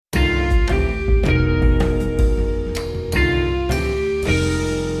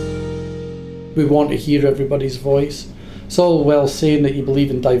We want to hear everybody's voice. It's all well saying that you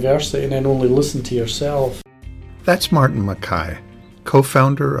believe in diversity and then only listen to yourself. That's Martin Mackay,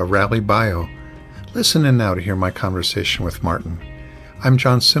 co-founder of Rallybio. Listen in now to hear my conversation with Martin. I'm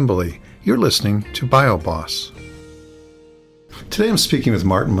John Simberly. You're listening to BioBoss. Today I'm speaking with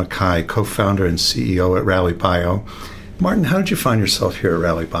Martin Mackay, co-founder and CEO at Rallybio. Martin, how did you find yourself here at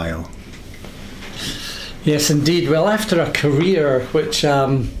Rallybio? Yes, indeed. Well, after a career which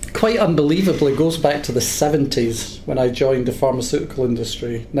quite unbelievably goes back to the 70s when I joined the pharmaceutical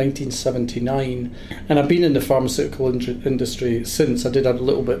industry, 1979, and I've been in the pharmaceutical industry since. I did a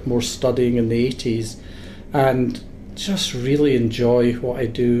little bit more studying in the 80s and just really enjoy what I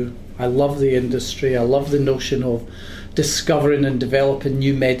do. I love the industry. I love the notion of discovering and developing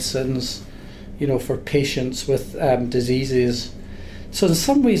new medicines, for patients with diseases. So in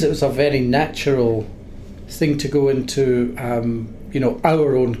some ways it was a very natural thing to go into,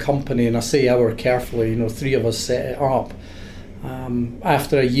 our own company, and I say our carefully, three of us set it up.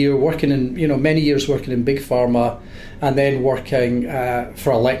 After a year working in, many years working in big pharma, and then working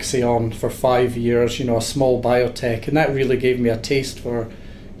for Alexion for 5 years, a small biotech, and that really gave me a taste for,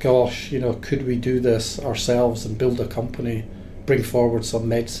 could we do this ourselves and build a company, bring forward some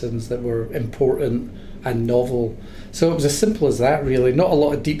medicines that were important and novel. So it was as simple as that, really. Not a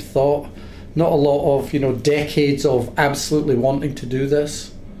lot of deep thought, not a lot of, decades of absolutely wanting to do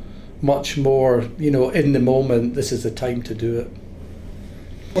this. Much more, in the moment, this is the time to do it.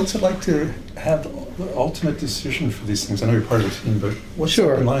 What's it like to have the ultimate decision for these things? I know you're part of the team, but what's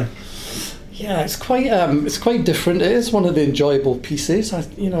Sure. it like? Yeah, it's quite different. It is one of the enjoyable pieces. I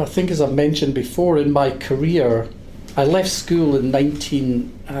think, as I mentioned before, in my career, I left school in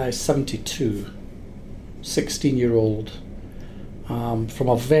 1972, 16-year-old, from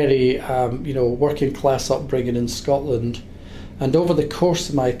a very, working class upbringing in Scotland. And over the course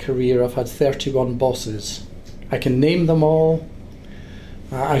of my career, I've had 31 bosses. I can name them all.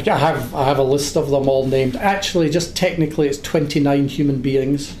 I have a list of them all named. Actually, just technically, it's 29 human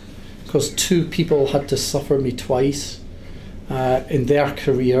beings, because 2 people had to suffer me twice in their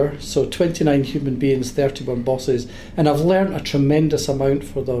career. So 29 human beings, 31 bosses, and I've learned a tremendous amount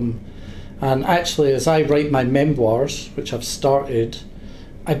for them. And actually, as I write my memoirs, which I've started,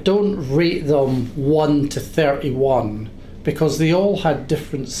 I don't rate them 1 to 31, because they all had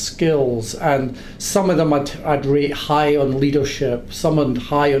different skills, and some of them I'd rate high on leadership, some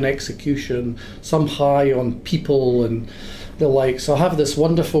high on execution, some high on people and the like. So I have this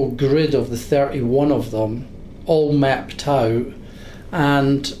wonderful grid of the 31 of them, all mapped out,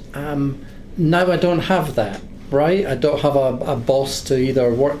 and now I don't have that, right? I don't have a boss to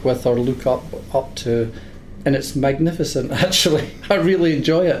either work with or look up to, and it's magnificent, actually. I really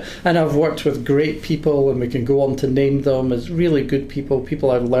enjoy it, and I've worked with great people, and we can go on to name them as really good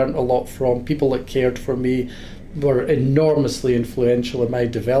people I've learned a lot from, people that cared for me, were enormously influential in my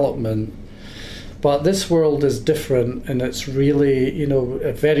development. But this world is different, and it's really,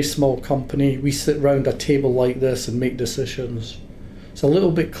 a very small company. We sit around a table like this and make decisions. It's a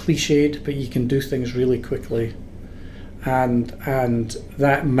little bit cliched, but you can do things really quickly. And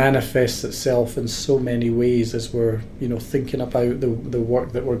that manifests itself in so many ways as we're, thinking about the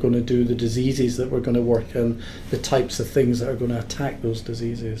work that we're going to do, the diseases that we're going to work in, the types of things that are going to attack those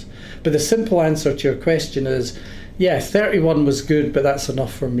diseases. But the simple answer to your question is, yeah, 31 was good, but that's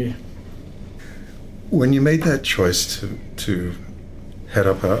enough for me. When you made that choice to head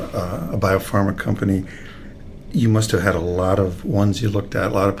up a biopharma company, you must have had a lot of ones you looked at, a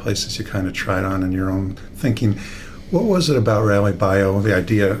lot of places you kind of tried on in your own thinking. What was it about Rallybio, the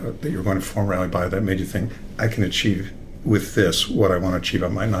idea that you were going to form Rallybio, that made you think, I can achieve with this what I want to achieve I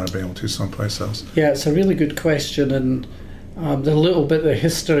might not have been able to someplace else? Yeah, it's a really good question, and the little bit of the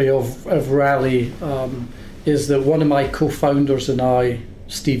history of Rally is that one of my co-founders and I,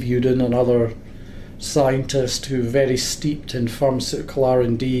 Steve Uden, another scientist who very steeped in pharmaceutical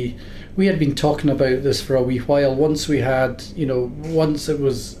R&D, we had been talking about this for a wee while. Once we had, once it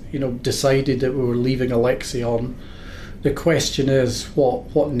was, decided that we were leaving Alexion, the question is,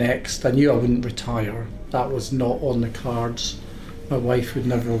 what next? I knew I wouldn't retire. That was not on the cards. My wife would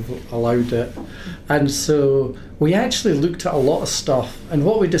never have allowed it. And so we actually looked at a lot of stuff, and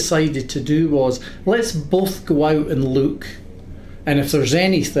what we decided to do was, let's both go out and look. And if there's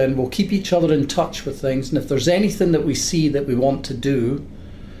anything, we'll keep each other in touch with things. And if there's anything that we see that we want to do,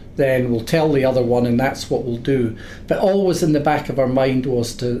 then we'll tell the other one, and that's what we'll do. But always in the back of our mind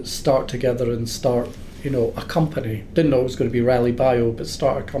was to start together and start, a company. Didn't know it was going to be Rallybio, but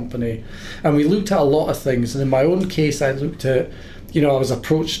start a company. And we looked at a lot of things. And in my own case, I looked at, I was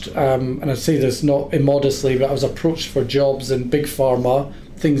approached, and I say this not immodestly, but I was approached for jobs in big pharma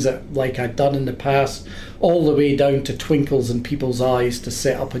things that like I'd done in the past, all the way down to twinkles in people's eyes to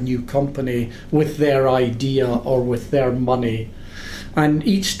set up a new company with their idea or with their money. And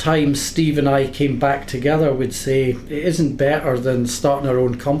each time Steve and I came back together, we'd say, it isn't better than starting our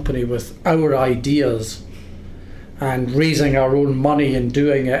own company with our ideas and raising our own money and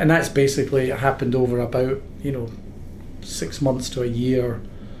doing it. And that's basically, it happened over about, 6 months to a year.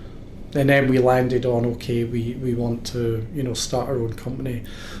 And then we landed on, okay, we want to, start our own company.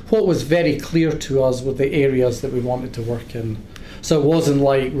 What was very clear to us were the areas that we wanted to work in. So it wasn't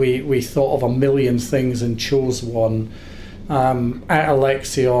like we thought of a million things and chose one. At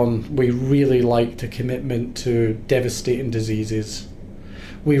Alexion, we really liked a commitment to devastating diseases.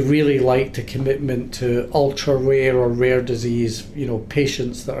 We really liked a commitment to ultra rare or rare disease,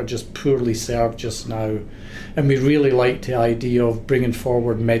 patients that are just poorly served just now. And we really liked the idea of bringing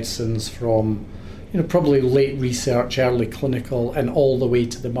forward medicines from, probably late research, early clinical, and all the way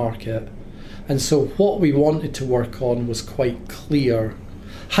to the market. And so what we wanted to work on was quite clear.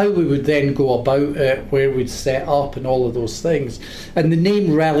 How we would then go about it, where we'd set up and all of those things. And the name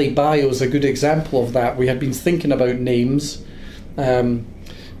Rallybio is a good example of that. We had been thinking about names.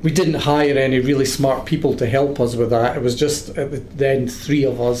 We didn't hire any really smart people to help us with that. It was just then 3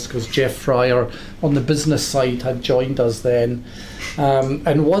 of us, because Jeff Fryer on the business side had joined us then.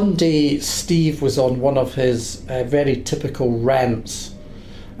 And one day Steve was on one of his very typical rants,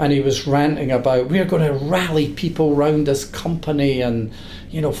 and he was ranting about, we're going to rally people around this company and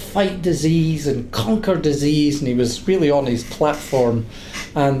fight disease and conquer disease. And he was really on his platform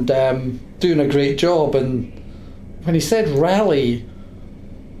and doing a great job. And when he said rally,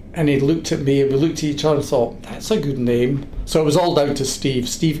 and he looked at me and we looked at each other and thought, that's a good name. So it was all down to Steve.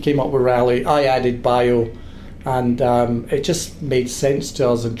 Steve came up with rally, I added bio, and it just made sense to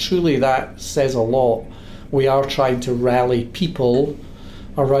us. And truly that says a lot. We are trying to rally people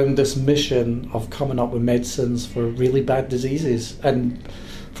around this mission of coming up with medicines for really bad diseases and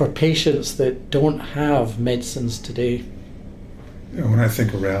for patients that don't have medicines today. When I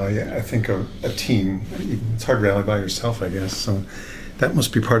think of rally, I think of a team. It's hard to rally by yourself, I guess. So that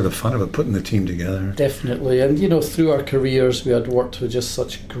must be part of the fun of it, putting the team together. Definitely. And through our careers we had worked with just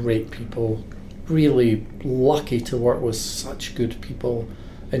such great people. Really lucky to work with such good people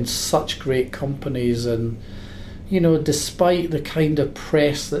in such great companies. And despite the kind of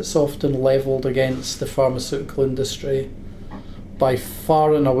press that's often levelled against the pharmaceutical industry, by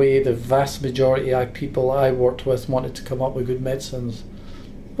far and away the vast majority of people I worked with wanted to come up with good medicines.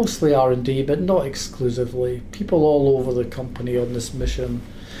 Mostly R&D, but not exclusively. People all over the company on this mission.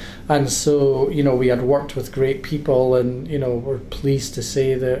 And so, we had worked with great people, and, we're pleased to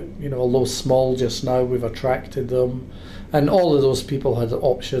say that, although small just now, we've attracted them. And all of those people had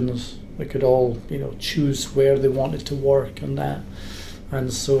options. They could all, choose where they wanted to work and that.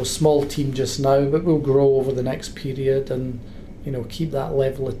 And so small team just now, but we'll grow over the next period and, keep that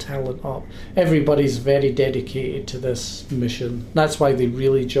level of talent up. Everybody's very dedicated to this mission. That's why they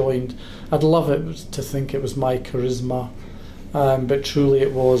really joined. I'd love it to think it was my charisma, but truly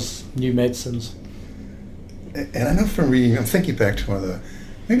it was new medicines. And I know from reading, I'm thinking back to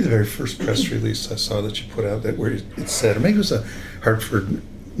maybe the very first press release I saw that you put out, that where it said, or maybe it was a Hartford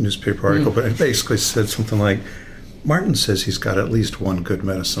newspaper article, but it basically said something like, Martin says he's got at least one good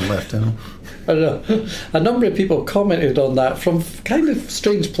medicine left in him. I know. A number of people commented on that from kind of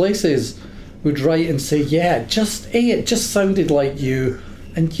strange places. Would write and say, yeah, it just sounded like you,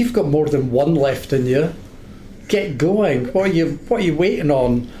 and you've got more than one left in you. Get going. What are you waiting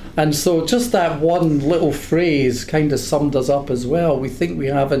on? And so just that one little phrase kind of summed us up as well. We think we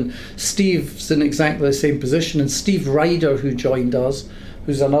have, and Steve's in exactly the same position, and Steve Ryder, who joined us,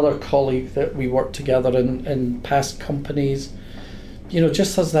 who's another colleague that we worked together in past companies,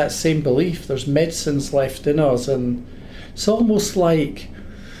 just has that same belief. There's medicines left in us, and it's almost like,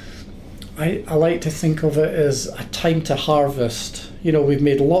 I like to think of it as a time to harvest. We've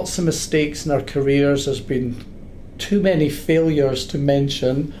made lots of mistakes in our careers. There's been too many failures to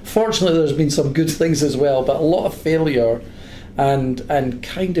mention. Fortunately, there's been some good things as well, but a lot of failure, and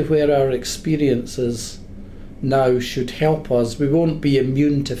kind of where our experiences now should help us. We won't be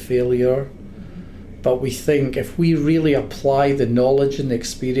immune to failure, but we think if we really apply the knowledge and the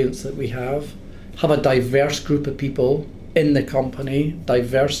experience that we have a diverse group of people in the company,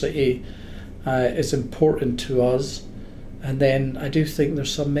 diversity is important to us, and then I do think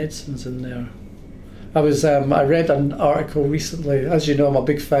there's some medicines in there. I read an article recently. As you know, I'm a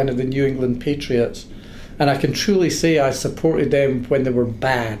big fan of the New England Patriots, and I can truly say I supported them when they were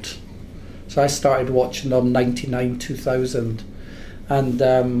bad. So I started watching them 99, 2000, and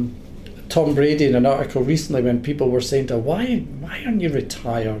Tom Brady in an article recently when people were saying to him, why aren't you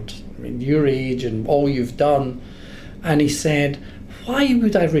retired? I mean, your age and all you've done. And he said, why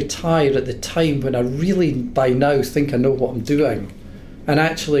would I retire at the time when I really by now think I know what I'm doing and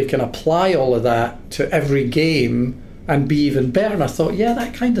actually can apply all of that to every game and be even better? And I thought, yeah,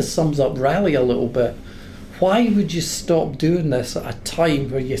 that kind of sums up Rally a little bit. Why would you stop doing this at a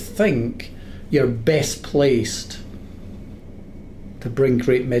time where you think you're best placed to bring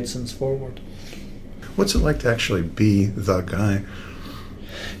great medicines forward? What's it like to actually be the guy?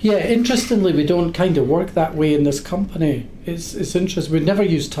 Yeah, interestingly, we don't kind of work that way in this company. It's interesting. We never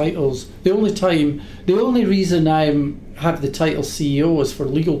use titles. The only reason I have the title CEO is for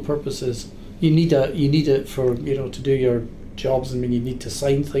legal purposes. You need it for to do your jobs. I mean, you need to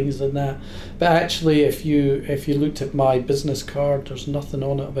sign things and that. But actually, if you looked at my business card, there's nothing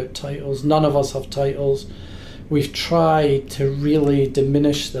on it about titles. None of us have titles. We've tried to really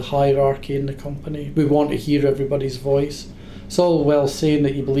diminish the hierarchy in the company. We want to hear everybody's voice. It's all well saying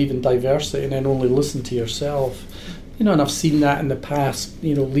that you believe in diversity and then only listen to yourself. And I've seen that in the past,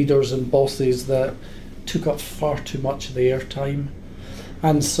 leaders and bosses that took up far too much of the airtime.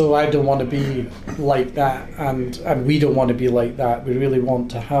 And so I don't want to be like that, and we don't want to be like that. We really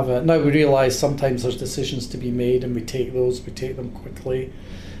want to have it. Now we realise sometimes there's decisions to be made and we take them quickly.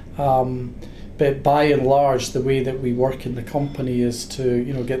 But by and large, the way that we work in the company is to,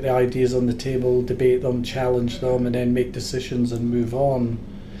 get the ideas on the table, debate them, challenge them, and then make decisions and move on.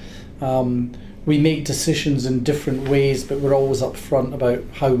 We make decisions in different ways, but we're always upfront about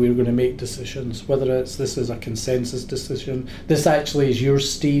how we're going to make decisions, whether this is a consensus decision. This actually is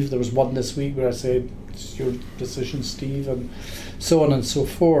yours, Steve. There was one this week where I said, it's your decision, Steve, and so on and so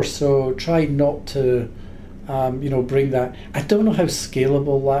forth. So try not to, bring that. I don't know how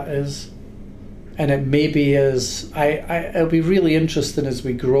scalable that is. And it maybe is, it'll be really interesting as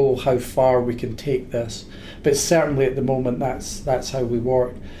we grow how far we can take this. But certainly at the moment, that's how we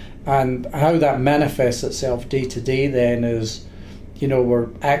work. And how that manifests itself day to day then is, we're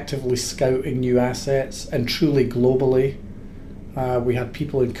actively scouting new assets and truly globally. We had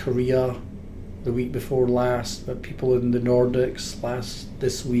people in Korea the week before last, but people in the Nordics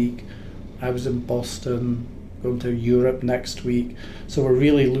this week. I was in Boston, going to Europe next week. So we're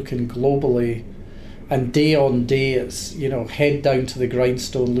really looking globally. And day on day, it's, head down to the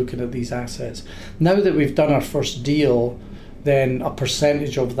grindstone looking at these assets. Now that we've done our first deal, then a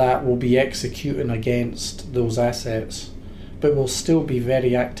percentage of that will be executing against those assets. But we'll still be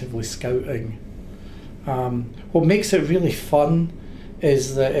very actively scouting. What makes it really fun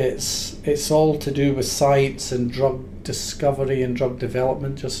is that it's all to do with science and drug discovery and drug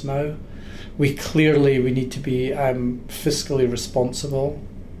development just now. We need to be fiscally responsible.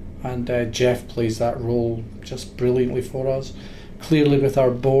 And Jeff plays that role just brilliantly for us. Clearly with our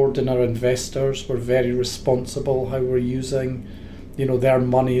board and our investors, we're very responsible how we're using, their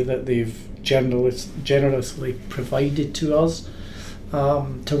money that they've generously provided to us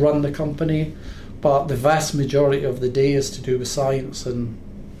to run the company. But the vast majority of the day is to do with science and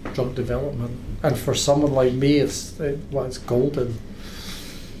drug development. And for someone like me, it's golden.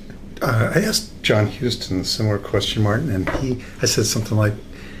 I asked John Huston a similar question, Martin, and I said something like,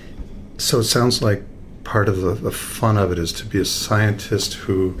 so it sounds like part of the fun of it is to be a scientist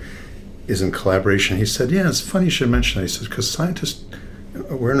who is in collaboration. He said, yeah, it's funny you should mention that. He said, because scientists,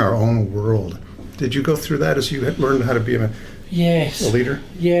 we're in our own world. Did you go through that as you had learned how to be a leader?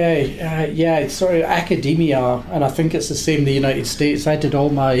 Yeah, it's sort of academia, and I think it's the same in the United States. I did all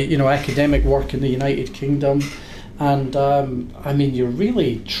my, academic work in the United Kingdom, and you're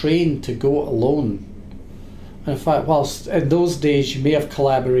really trained to go it alone. In fact, whilst in those days you may have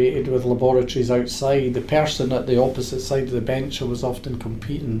collaborated with laboratories outside, the person at the opposite side of the bench was often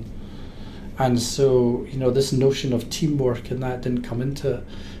competing. And so, this notion of teamwork and that didn't come into it.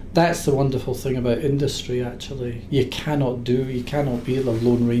 That's the wonderful thing about industry, actually. You cannot be the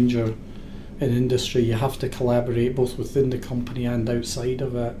Lone Ranger in industry. You have to collaborate both within the company and outside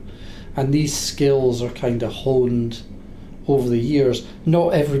of it. And these skills are kind of honed over the years.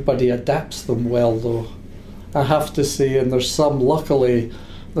 Not everybody adapts them well, though. I have to say, and there's some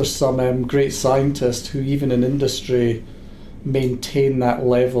great scientists who even in industry maintain that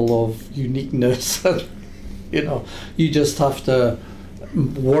level of uniqueness. You just have to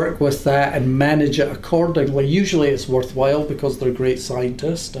work with that and manage it accordingly. Usually it's worthwhile because they're great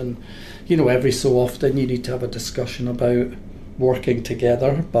scientists, and every so often you need to have a discussion about working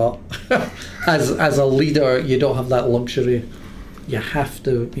together, but as a leader you don't have that luxury. You have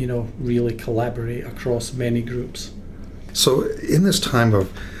to, really collaborate across many groups. So in this time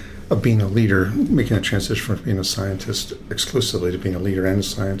of being a leader, making a transition from being a scientist exclusively to being a leader and a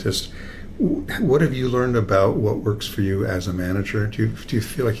scientist, What have you learned about what works for you as a manager? Do you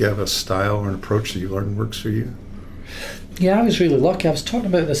feel like you have a style or an approach that you learned works for you? Yeah, I was really lucky. I was talking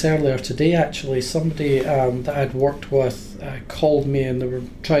about this earlier today, actually. Somebody that I'd worked with called me, and they were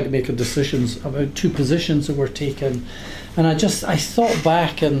trying to make a decisions about two positions that were taken. And I thought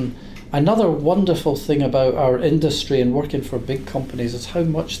back, and another wonderful thing about our industry and working for big companies is how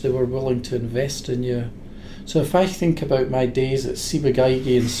much they were willing to invest in you. So if I think about my days at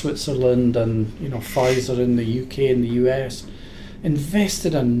Ciba-Geigy in Switzerland and Pfizer in the UK and the US,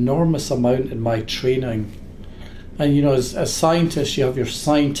 invested an enormous amount in my training. And as scientists, you have your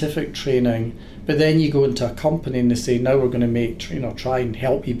scientific training, but then you go into a company and they say, now we're going to try and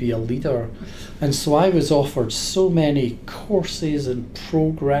help you be a leader. And so I was offered so many courses and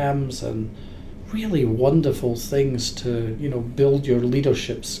programs and really wonderful things to build your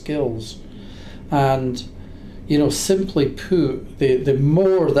leadership skills. And simply put, the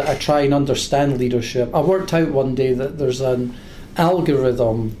more that I try and understand leadership, I worked out one day that there's an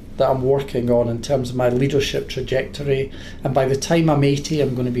algorithm that I'm working on in terms of my leadership trajectory, and by the time I'm 80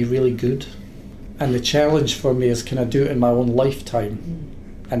 I'm going to be really good. And the challenge for me is, can I do it in my own lifetime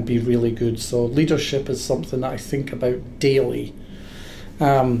and be really good? So leadership is something that I think about daily.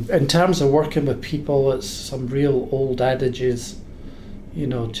 In terms of working with people, it's some real old adages,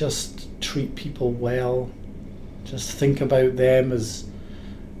 just treat people well, just think about them as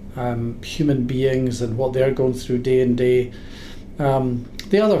human beings and what they're going through day in day.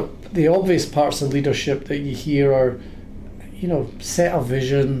 The obvious parts of leadership that you hear are, set a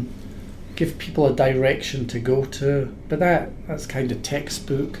vision, give people a direction to go to, but that's kind of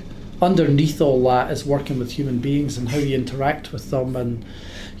textbook. Underneath all that is working with human beings and how you interact with them, and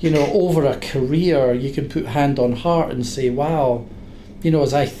over a career you can put hand on heart and say, wow,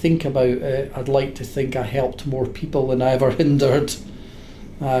 as I think about it, I'd like to think I helped more people than I ever hindered.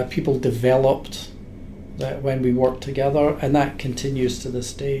 People developed that when we worked together, and that continues to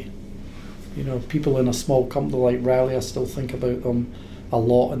this day. People in a small company like Rally, I still think about them a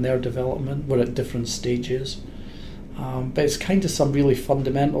lot in their development. We're at different stages. But it's kind of some really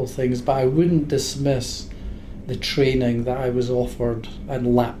fundamental things, but I wouldn't dismiss the training that I was offered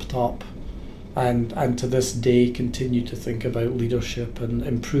and lapped up, and to this day continue to think about leadership and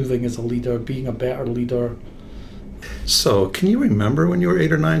improving as a leader, being a better leader. So, can you remember when you were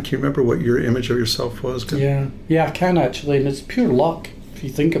 8 or 9? Can you remember what your image of yourself was? Yeah, I can actually, and it's pure luck if you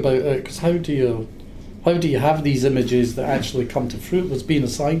think about it. Because how do you have these images that actually come to fruit? Was being a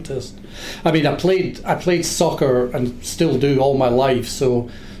scientist. I mean, I played soccer and still do all my life. So,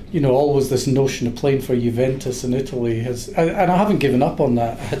 always this notion of playing for Juventus in Italy and I haven't given up on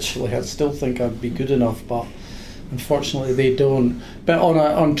that. Actually, I still think I'd be good enough, but unfortunately they don't. But on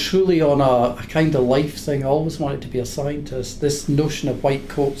a kind of life thing, I always wanted to be a scientist. This notion of white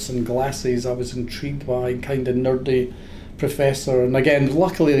coats and glasses I was intrigued by, kind of nerdy professor. And again,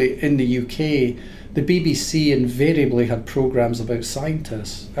 luckily in the UK, the BBC invariably had programmes about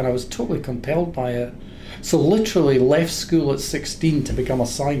scientists, and I was totally compelled by it. So literally left school at 16 to become a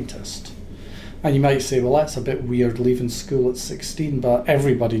scientist. And you might say, well, that's a bit weird, leaving school at 16, but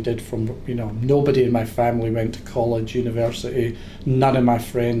everybody did. Nobody in my family went to college, university. None of my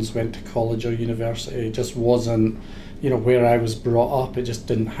friends went to college or university. It just wasn't, where I was brought up. It just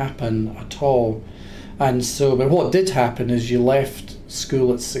didn't happen at all. And so, but what did happen is you left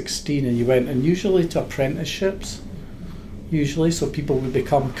school at 16 and you went, and usually to apprenticeships. So people would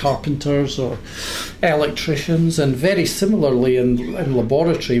become carpenters or electricians, and very similarly in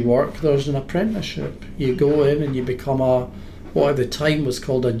laboratory work, there's an apprenticeship. You go in and you become what at the time was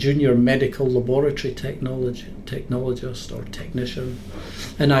called a junior medical laboratory technologist or technician,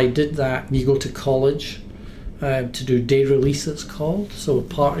 and I did that. And you go to college to do day release, it's called, so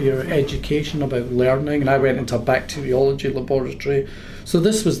part of your education about learning, and I went into a bacteriology laboratory. So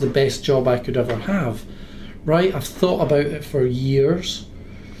this was the best job I could ever have. Right, I've thought about it for years.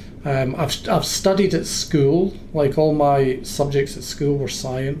 I've studied at school, like all my subjects at school were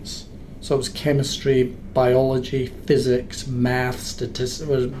science. So it was chemistry, biology, physics, math, statistics,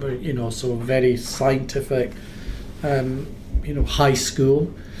 so very scientific, high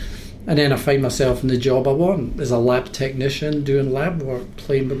school. And then I find myself in the job I want as a lab technician, doing lab work,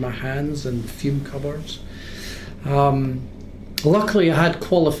 playing with my hands and fume cupboards. Luckily I had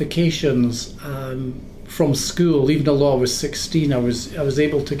qualifications from school. Even though I was 16, I was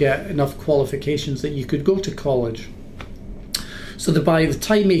able to get enough qualifications that you could go to college. So that by the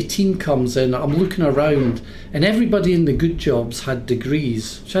time 18 comes in, I'm looking around, and everybody in the good jobs had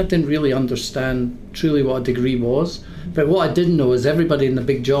degrees, which I didn't really understand truly what a degree was. But what I didn't know is everybody in the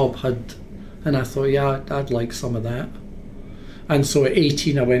big job had, and I thought, yeah, I'd like some of that. And so at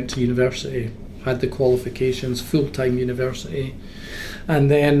 18 I went to university, had the qualifications, full-time university, and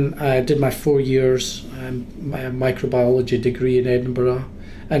then I did my 4 years my microbiology degree in Edinburgh,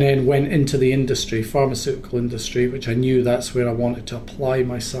 and then went into the industry, pharmaceutical industry, which I knew that's where I wanted to apply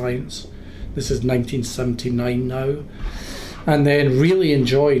my science. This is 1979 now. And then really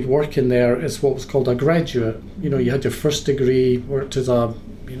enjoyed working there as what was called a graduate. You had your first degree, worked as a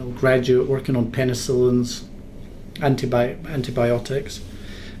graduate working on penicillins, antibiotics.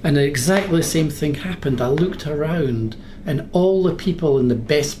 And exactly the same thing happened. I looked around and all the people in the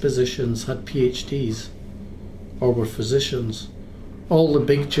best positions had PhDs or were physicians. All the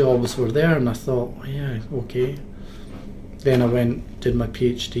big jobs were there, and I thought, yeah, okay. Then I did my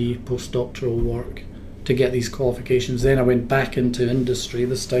PhD, postdoctoral work to get these qualifications. Then I went back into industry,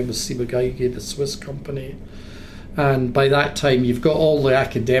 this time with Ciba-Geigy, the Swiss company. And by that time, you've got all the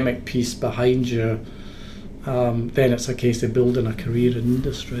academic piece behind you. Then it's a case of building a career in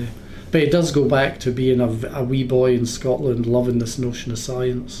industry. But it does go back to being a wee boy in Scotland, loving this notion of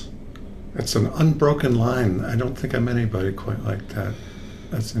science. That's an unbroken line. I don't think I met anybody quite like that.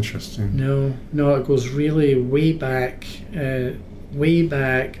 That's interesting. No, it goes really way back, and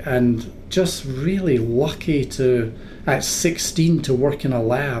just really lucky at 16 to work in a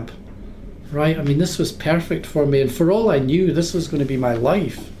lab, right? I mean, this was perfect for me, and for all I knew, this was going to be my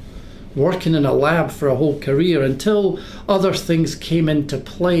life, working in a lab for a whole career, until other things came into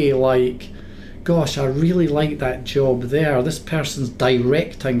play, like, gosh, I really like that job there. This person's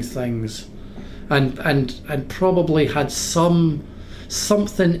directing things, and probably had something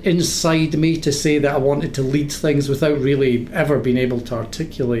inside me to say that I wanted to lead things without really ever being able to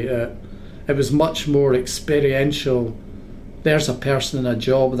articulate it. It was much more experiential. There's a person in a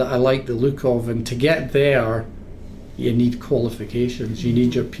job that I like the look of, and to get there, you need qualifications. You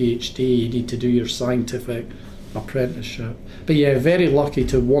need your PhD. You need to do your scientific apprenticeship. But yeah, very lucky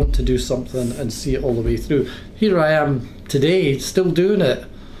to want to do something and see it all the way through. Here I am today, still doing it,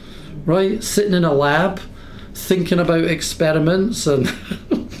 right? Sitting in a lab, thinking about experiments, and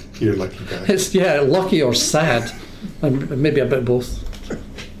you're lucky guy. It's lucky or sad, and maybe a bit of both.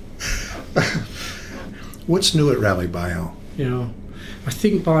 What's new at Rallybio? I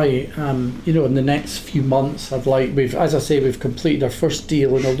think by in the next few months, we've completed our first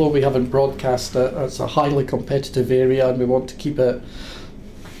deal, and although we haven't broadcast it, it's a highly competitive area, and we want to keep it.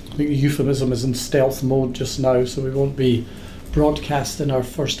 I think the euphemism is in stealth mode just now, so we won't be broadcasting our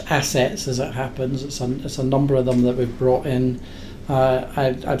first assets as it happens. It's a number of them that we've brought in.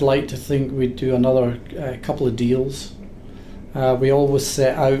 I'd like to think we'd do another couple of deals. We always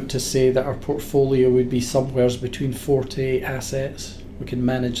set out to say that our portfolio would be somewhere between 4 to 8 assets. We can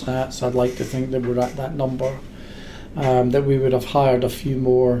manage that, so I'd like to think that we're at that number. That we would have hired a few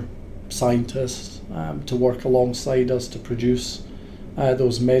more scientists to work alongside us to produce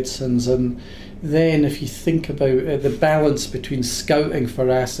those medicines. And then if you think about the balance between scouting for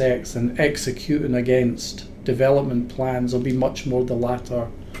assets and executing against development plans, will be much more the latter.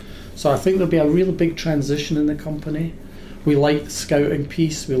 So I think there'll be a real big transition in the company. We like the scouting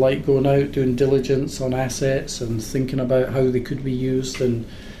piece. We like going out, doing diligence on assets and thinking about how they could be used in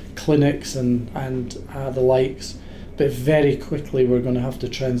clinics and the likes. But very quickly we're going to have to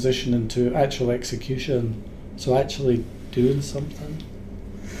transition into actual execution. So actually doing something.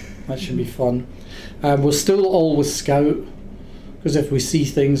 That should be fun. We'll still always scout, because if we see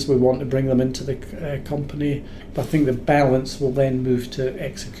things, we want to bring them into the company. But I think the balance will then move to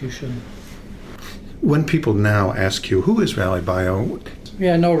execution. When people now ask you, who is Rallybio?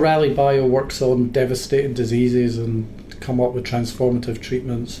 Rallybio works on devastating diseases and come up with transformative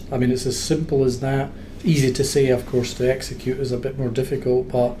treatments. I mean, it's as simple as that. Easy to say, of course, to execute is a bit more difficult,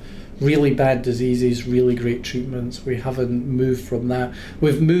 but really bad diseases, really great treatments. We haven't moved from that.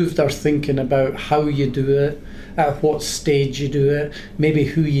 We've moved our thinking about how you do it, at what stage you do it, maybe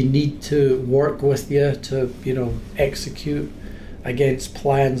who you need to work with you to, execute against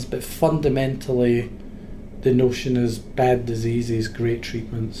plans, but fundamentally the notion is bad diseases, great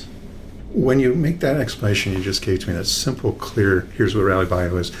treatments. When you make that explanation you just gave to me, that simple, clear, here's what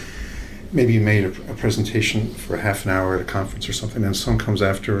Rallybio is. Maybe you made a presentation for half an hour at a conference or something, and someone comes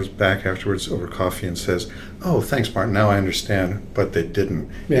back afterwards over coffee and says, "Oh, thanks, Martin, now I understand," but they didn't.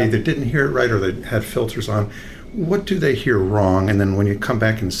 Yeah. They either didn't hear it right or they had filters on. What do they hear wrong? And then when you come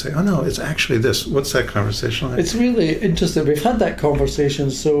back and say, "Oh no, it's actually this," what's that conversation like? It's really interesting. We've had that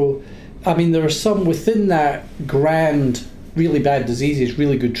conversation. So, I mean, there are some within that grand, really bad diseases,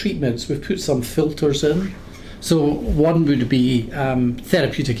 really good treatments. We've put some filters in. So one would be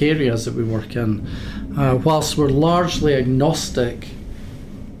therapeutic areas that we work in. Whilst we're largely agnostic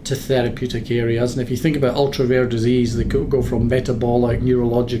to therapeutic areas. And if you think about ultra rare disease, they could go from metabolic,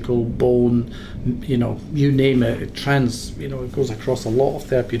 neurological, bone, you name it. It goes across a lot of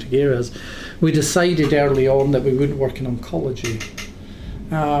therapeutic areas. We decided early on that we wouldn't work in oncology,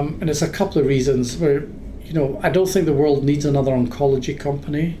 and it's a couple of reasons. Where I don't think the world needs another oncology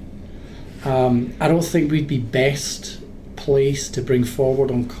company. I don't think we'd be best placed to bring forward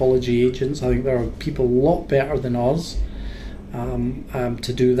oncology agents. I think there are people a lot better than us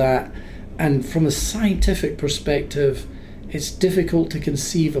to do that. And from a scientific perspective, it's difficult to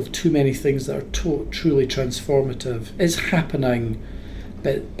conceive of too many things that are truly transformative. It's happening,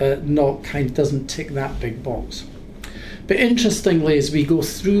 but doesn't tick that big box. But interestingly, as we go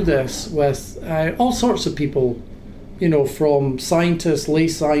through this with all sorts of people, from scientists, lay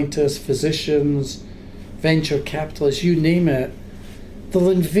scientists, physicians, venture capitalists, you name it,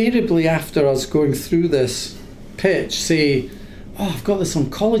 they'll invariably, after us going through this pitch, say, I've got this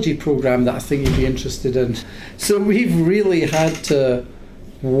oncology program that I think you'd be interested in. So we've really had to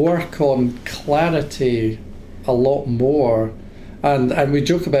work on clarity a lot more. And we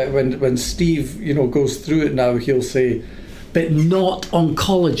joke about when Steve, goes through it now, he'll say, but not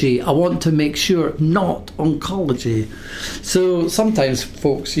oncology. I want to make sure not oncology. So sometimes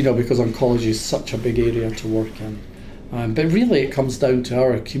folks, because oncology is such a big area to work in. But really it comes down to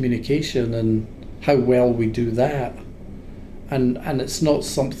our communication and how well we do that. And it's not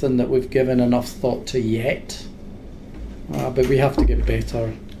something that we've given enough thought to yet. But we have to get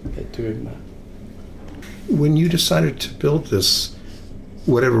better at doing that. When you decided to build this,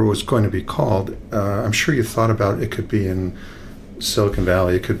 whatever it was going to be called, I'm sure you thought about it could be in Silicon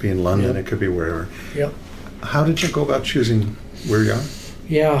Valley, it could be in London, It could be wherever. Yeah. How did you go about choosing where you are?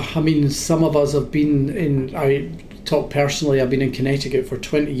 Yeah, some of us have been I talk personally, I've been in Connecticut for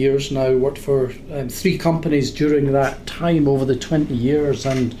 20 years now, worked for 3 companies during that time over the 20 years,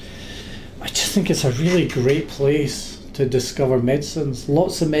 and I just think it's a really great place to discover medicines.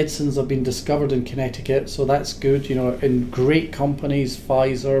 Lots of medicines have been discovered in Connecticut, so that's good, in great companies,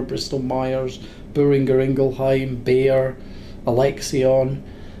 Pfizer, Bristol Myers, Boehringer Ingelheim, Bayer, Alexion.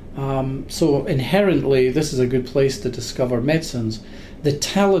 So inherently, this is a good place to discover medicines. The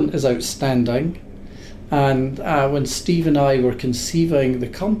talent is outstanding. And when Steve and I were conceiving the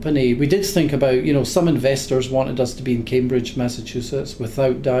company, we did think about, some investors wanted us to be in Cambridge, Massachusetts,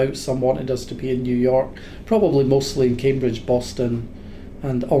 without doubt. Some wanted us to be in New York, probably mostly in Cambridge, Boston,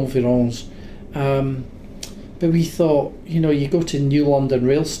 and environs. But we thought, you go to New London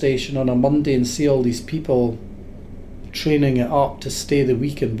rail station on a Monday and see all these people training it up to stay the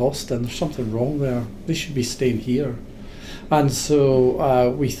week in Boston. There's something wrong there. They should be staying here. And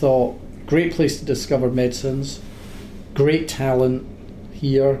so we thought, great place to discover medicines, great talent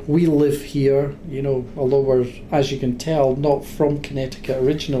here. We live here, although we're, as you can tell, not from Connecticut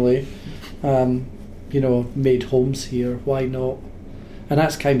originally, made homes here. Why not? And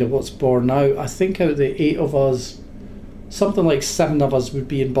that's kind of what's born out. I think out of the 8 of us, something like 7 of us would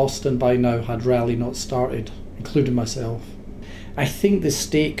be in Boston by now had Rally not started, including myself. I think the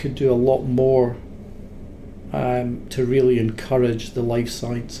state could do a lot more to really encourage the life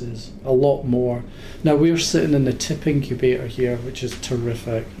sciences, a lot more. Now we're sitting in the TIP incubator here, which is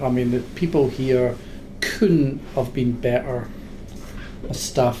terrific. The people here couldn't have been better.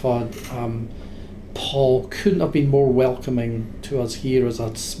 Stafford, Paul couldn't have been more welcoming to us here as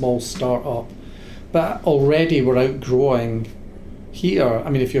a small start-up. But already we're outgrowing here.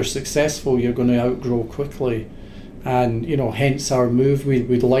 If you're successful, you're going to outgrow quickly. And hence our move.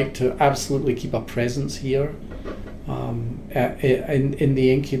 We'd like to absolutely keep a presence here in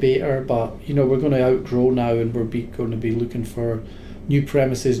the incubator, but we're going to outgrow now, and we're going to be looking for new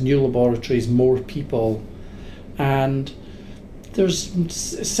premises, new laboratories, more people, and there's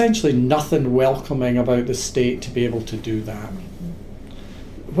essentially nothing welcoming about the state to be able to do that.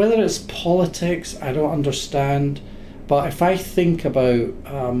 Whether it's politics, I don't understand, but if I think about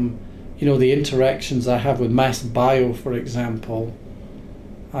the interactions I have with Mass Bio, for example,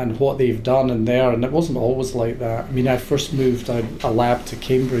 and what they've done in there, and it wasn't always like that. I first moved a lab to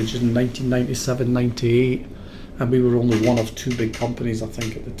Cambridge in 1997-98, and we were only one of 2 big companies, I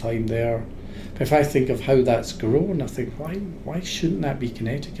think, at the time there. But if I think of how that's grown, I think, why shouldn't that be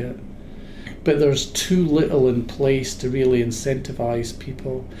Connecticut? But there's too little in place to really incentivize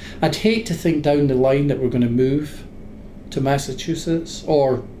people. I'd hate to think down the line that we're going to move to Massachusetts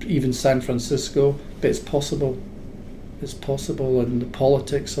or even San Francisco, but it's possible. It's possible, and the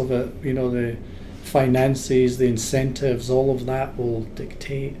politics of it, the finances, the incentives, all of that will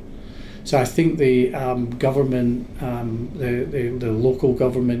dictate. So I think the government, the local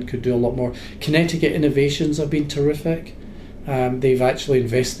government could do a lot more. Connecticut innovations have been terrific. They've actually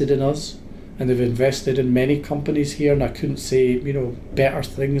invested in us, and they've invested in many companies here, and I couldn't say, better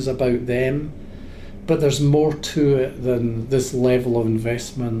things about them. But there's more to it than this level of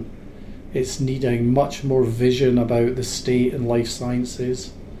investment. It's needing much more vision about the state and life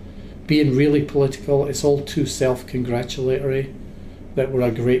sciences. Being really political, it's all too self-congratulatory that we're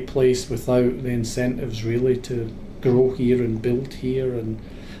a great place without the incentives really to grow here and build here and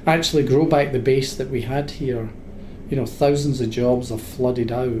actually grow back the base that we had here. Thousands of jobs have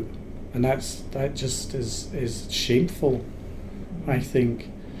flooded out, and that just is shameful, I think.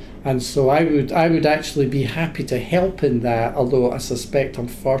 And so I would actually be happy to help in that, although I suspect I'm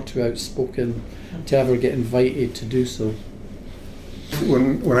far too outspoken to ever get invited to do so.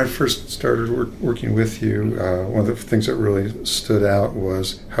 When I first started working with you, one of the things that really stood out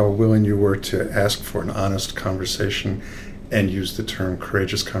was how willing you were to ask for an honest conversation and use the term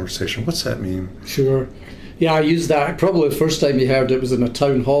courageous conversation. What's that mean? Sure. Yeah, I used that. Probably the first time you heard it was in a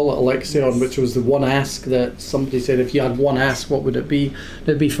town hall at Alexion, which was the one ask that somebody said, if you had one ask, what would it be?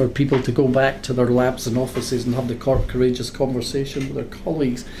 It'd be for people to go back to their labs and offices and have the courageous conversation with their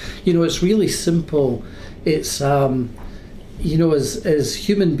colleagues. It's really simple. It's, as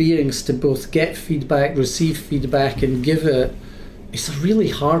human beings, to both get feedback, receive feedback and give it, it's a really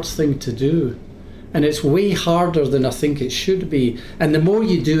hard thing to do. And it's way harder than I think it should be. And the more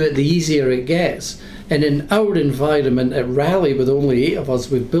you do it, the easier it gets. And in our environment at Rally, with only 8 of us,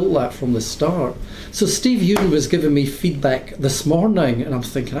 we've built that from the start. So Steve Yoon was giving me feedback this morning, and I'm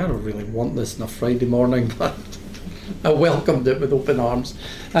thinking, I don't really want this on a Friday morning, but I welcomed it with open arms.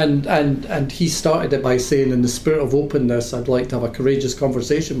 And he started it by saying, in the spirit of openness, I'd like to have a courageous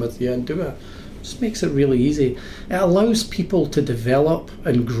conversation with you and do it. Just makes it really easy. It allows people to develop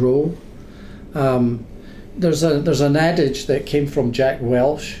and grow. There's an adage that came from Jack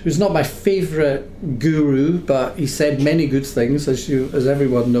Welch, who's not my favourite guru, but he said many good things, as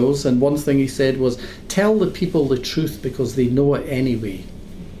everyone knows. And one thing he said was, tell the people the truth because they know it anyway.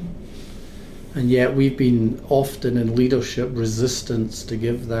 And yet we've been often in leadership resistance to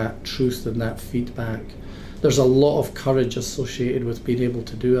give that truth and that feedback. There's a lot of courage associated with being able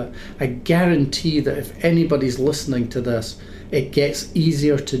to do it. I guarantee that if anybody's listening to this, it gets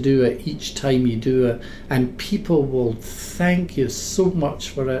easier to do it each time you do it, and people will thank you so much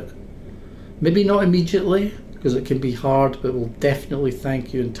for it. Maybe not immediately, because it can be hard, but will definitely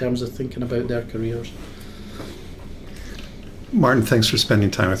thank you in terms of thinking about their careers. Martin, thanks for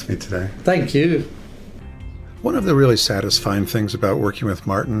spending time with me today. Thank you. One of the really satisfying things about working with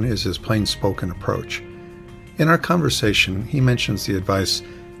Martin is his plain-spoken approach. In our conversation, he mentions the advice,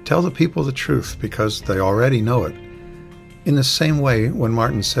 tell the people the truth because they already know it. In the same way, when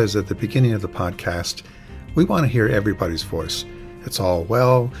Martin says at the beginning of the podcast, we want to hear everybody's voice. It's all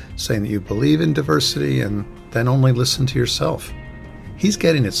well saying that you believe in diversity and then only listen to yourself. He's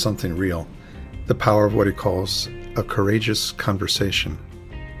getting at something real, the power of what he calls a courageous conversation.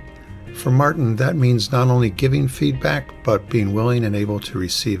 For Martin, that means not only giving feedback, but being willing and able to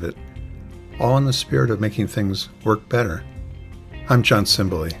receive it, all in the spirit of making things work better. I'm John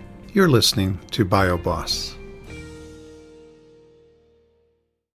Simberly. You're listening to BioBoss.